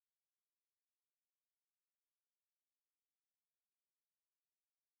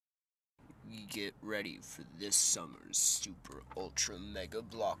Get ready for this summer's super ultra mega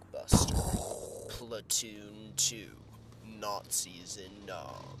blockbuster, Platoon 2, Nazis in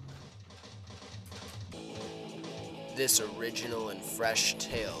Nam. This original and fresh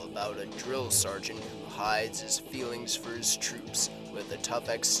tale about a drill sergeant who hides his feelings for his troops with a tough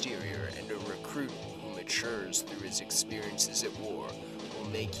exterior and a recruit who matures through his experiences at war will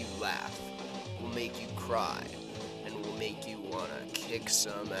make you laugh, will make you cry, and will make you wanna kick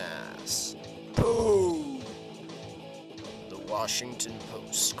some ass. Boom! The Washington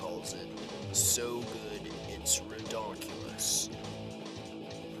Post calls it so good it's redonkulous.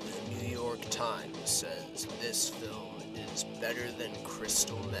 The New York Times says this film is better than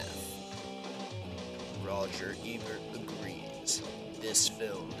crystal meth. Roger Ebert agrees. This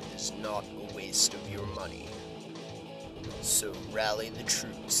film is not a waste of your money. So rally the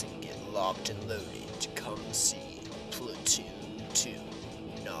troops and get locked and loaded to come see Platoon 2,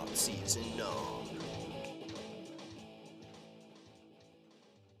 Nazis in Nam.